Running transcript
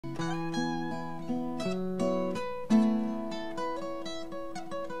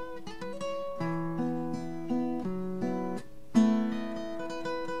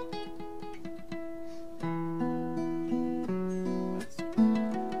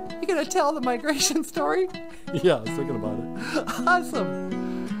You gonna tell the migration story? Yeah, I was thinking about it.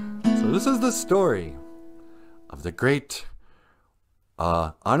 Awesome. So this is the story of the great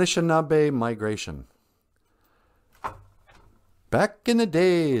Anishinaabe migration. Back in the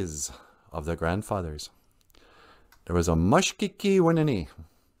days of the grandfathers, there was a Mushkiki Winini.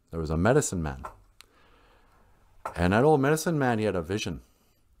 There was a medicine man. And that old medicine man, he had a vision.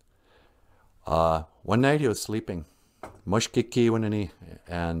 One night he was sleeping. Mushkiki Winini.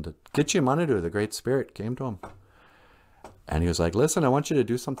 And Gitchimanadu, the great spirit, came to him. And he was like, listen, I want you to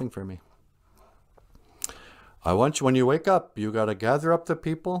do something for me. I want you, when you wake up, you got to gather up the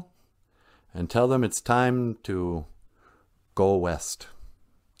people and tell them it's time to go west.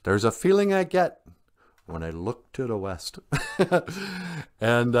 There's a feeling I get when I look to the west.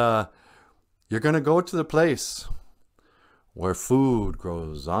 And you're going to go to the place where food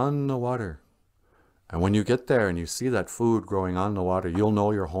grows on the water. And when you get there and you see that food growing on the water, you'll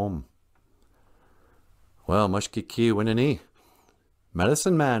know you're home. Well, Mushkiki Winini,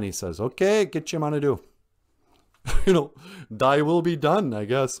 medicine man, he says, okay, get your Manadu. You know, thy will be done, I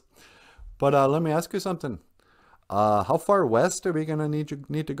guess. But let me ask you something. How far west are we going to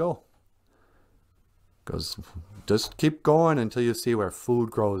need to go? Because just keep going until you see where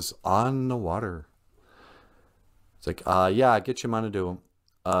food grows on the water. It's like, yeah, get your Manadu.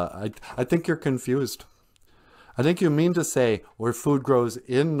 I think you're confused. I think you mean to say where food grows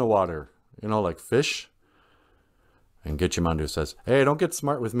in the water, you know, like fish. And Gitchimandu says, hey, don't get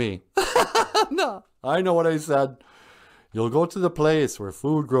smart with me. No, I know what I said. You'll go to the place where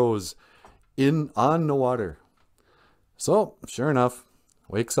food grows on the water. So, sure enough,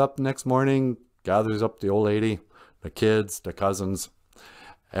 wakes up next morning, gathers up the old lady, the kids, the cousins,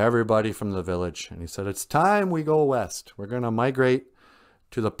 everybody from the village. And he said, it's time we go west. We're going to migrate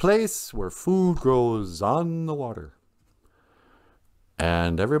to the place where food grows on the water.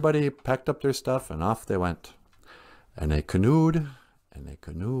 And everybody packed up their stuff and off they went. And they canoed, and they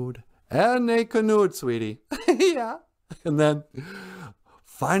canoed, and they canoed, sweetie. Yeah. And then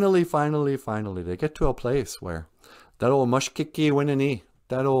finally, they get to a place where that old Mushkiki Winini,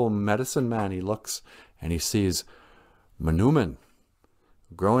 that old medicine man, he looks and he sees Manuman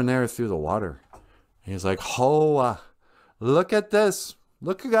growing there through the water. And he's like, oh, look at this.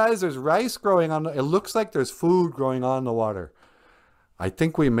 Look, guys, there's rice growing on it looks like there's food growing on the water. I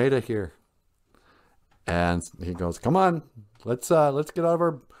think we made it here. And he goes, come on, let's get out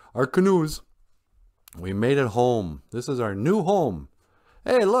of our canoes. We made it home. This is our new home.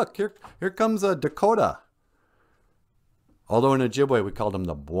 Hey, look, here comes a Dakota. Although in Ojibwe, we called him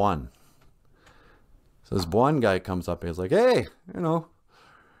the Buon. So this Buon guy comes up and he's like, hey, you know,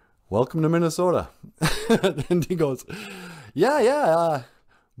 welcome to Minnesota. And he goes, yeah,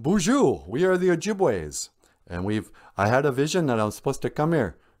 BOOZHOO, we are the Ojibwes. And I had a vision that I was supposed to come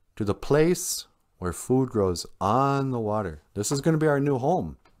here to the place where food grows on the water. This is going to be our new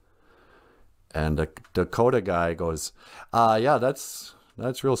home. And the Dakota guy goes, yeah, that's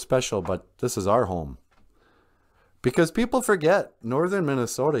real special, but this is our home. Because people forget, northern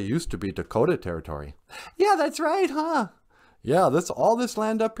Minnesota used to be Dakota territory. Yeah, that's right, huh? Yeah, all this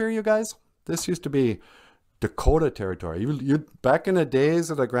land up here, you guys, this used to be Dakota territory. You back in the days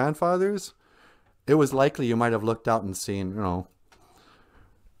of the grandfathers, it was likely you might have looked out and seen, you know,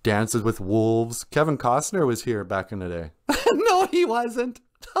 Dances with Wolves. Kevin Costner was here back in the day. No, he wasn't.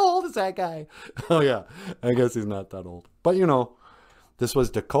 How old is that guy? Oh, yeah. I guess he's not that old. But, you know, this was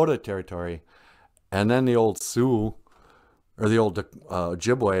Dakota territory. And then the old Sioux, or the old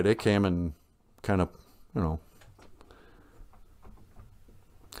Ojibwe, they came and kind of, you know,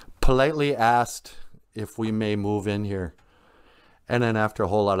 politely asked if we may move in here. And then after a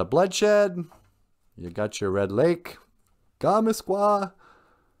whole lot of bloodshed, you got your Red Lake, Gamisqua,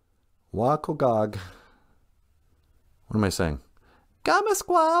 Wakogog. What am I saying?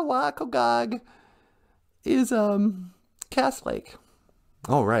 Gamisqua, Wakogog is Cass Lake.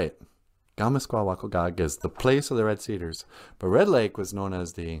 Oh, right. Gamisqua, Wakogog is the place of the Red Cedars. But Red Lake was known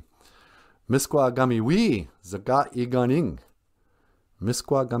as the Misquagamiwi Zagat Iganing.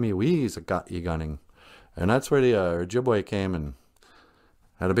 Misquagamiwi Zagat Iganing. And that's where the Ojibwe came and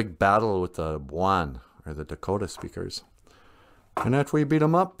had a big battle with the Buon, or the Dakota speakers. And after we beat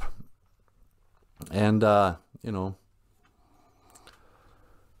them up, and, you know,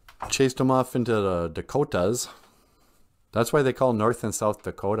 chased them off into the Dakotas. That's why they call North and South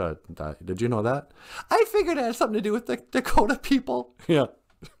Dakota. Did you know that? I figured it had something to do with the Dakota people. Yeah.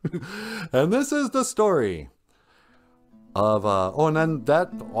 And this is the story of, oh, and then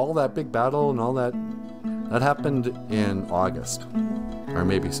all that big battle and all that happened in August. Or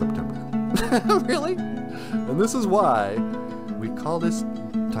maybe September. Really? And this is why we call this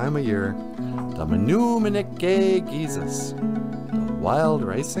time of year the Manuminike Geezus, the wild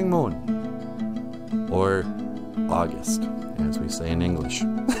rising moon, or August, as we say in English.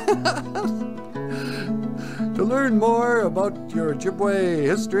 To learn more about your Ojibwe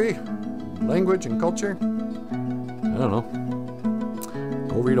history, language, and culture, I don't know,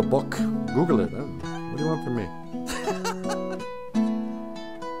 go read a book, Google it. What do you want from me?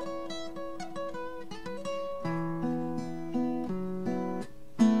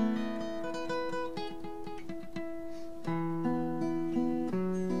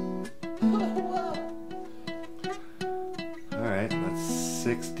 All right, that's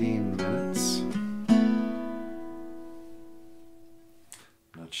 16 minutes.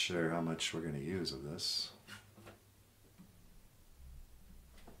 Not sure how much we're going to use of this.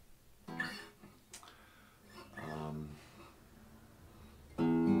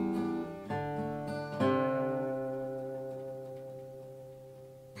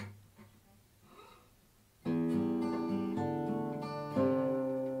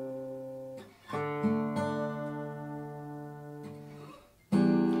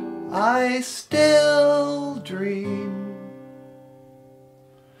 I still dream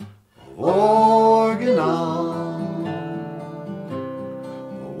of Organon,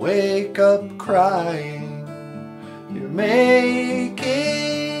 wake up crying, you're making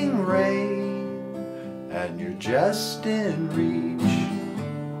rain, and you're just in reach.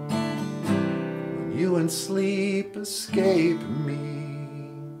 When you in sleep escape me,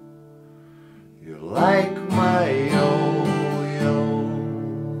 you're like my yo-yo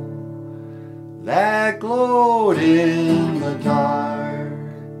that glowed in the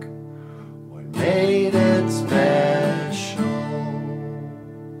dark. What made it special?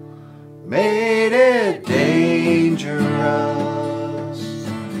 Made it dangerous.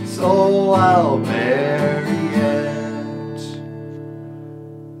 So I'll bury it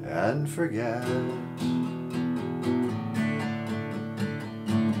and forget.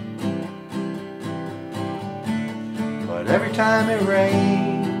 But every time it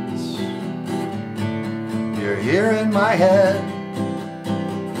rains, you're here in my head,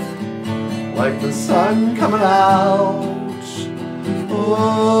 like the sun coming out.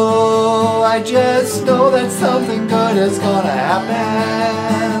 Oh, I just know that something good is gonna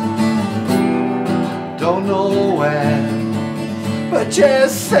happen. Don't know when, but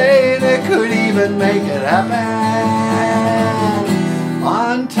just saying it could even make it happen.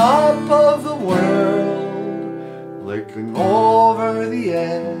 On top of the world, looking over the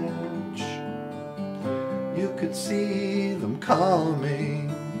edge, you could see them coming.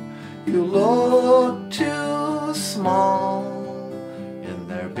 You look too small in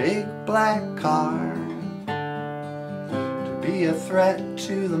their big black car to be a threat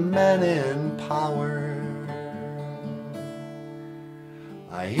to the men in power.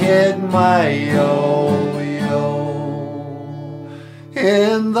 I hid my yo-yo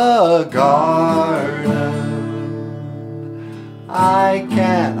in the garden. I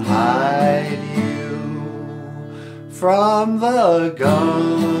can't hide from the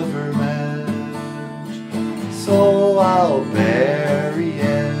government, so I'll bury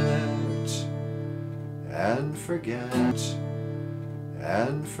it and forget,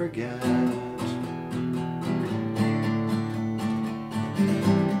 and forget.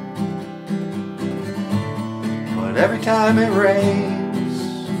 But every time it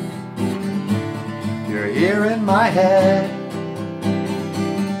rains, you're here in my head,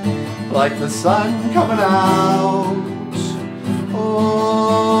 like the sun coming out.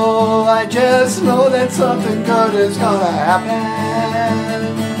 Oh, I just know that something good is gonna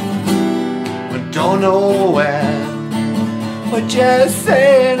happen, but don't know when, but just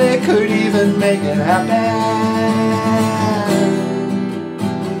saying it could even make it happen.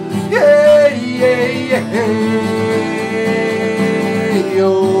 Yeah, yeah, yeah,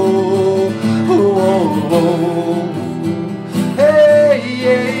 yo, oh, oh, oh. Hey,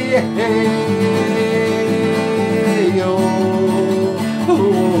 yeah, yeah, yo.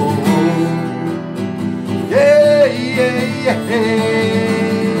 Yeah, yeah, yeah,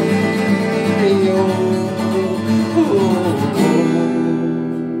 yo.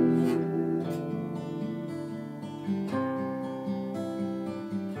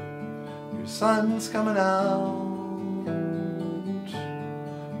 Your sun's coming out.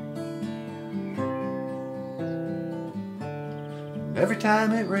 And every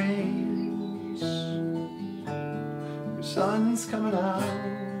time it rains, your sun's coming out.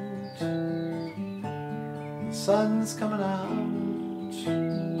 Sun's coming out.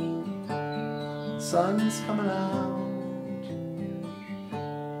 Sun's coming out.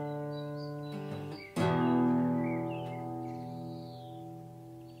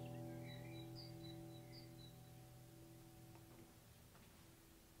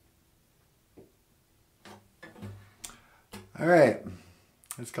 All right,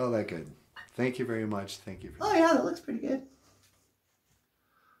 let's call that good. Thank you very much. Thank you. Oh yeah, that looks pretty good.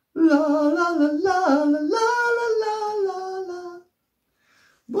 La la la la la la la la la.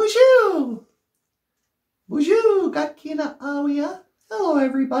 BOOZHOO! BOOZHOO! Gakina Awia. Hello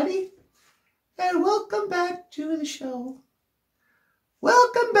everybody. And welcome back to the show.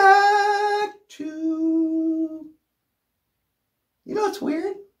 Welcome back to... You know what's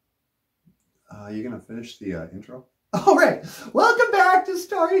weird? You're going to finish the intro? All right. Welcome back to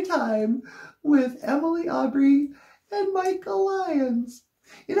Story Time with Emily Aubrey and Michael Lyons.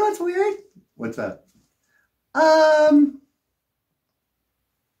 You know what's weird? What's that?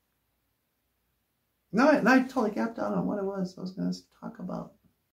 No, I totally gapped out on what it was I was going to talk about.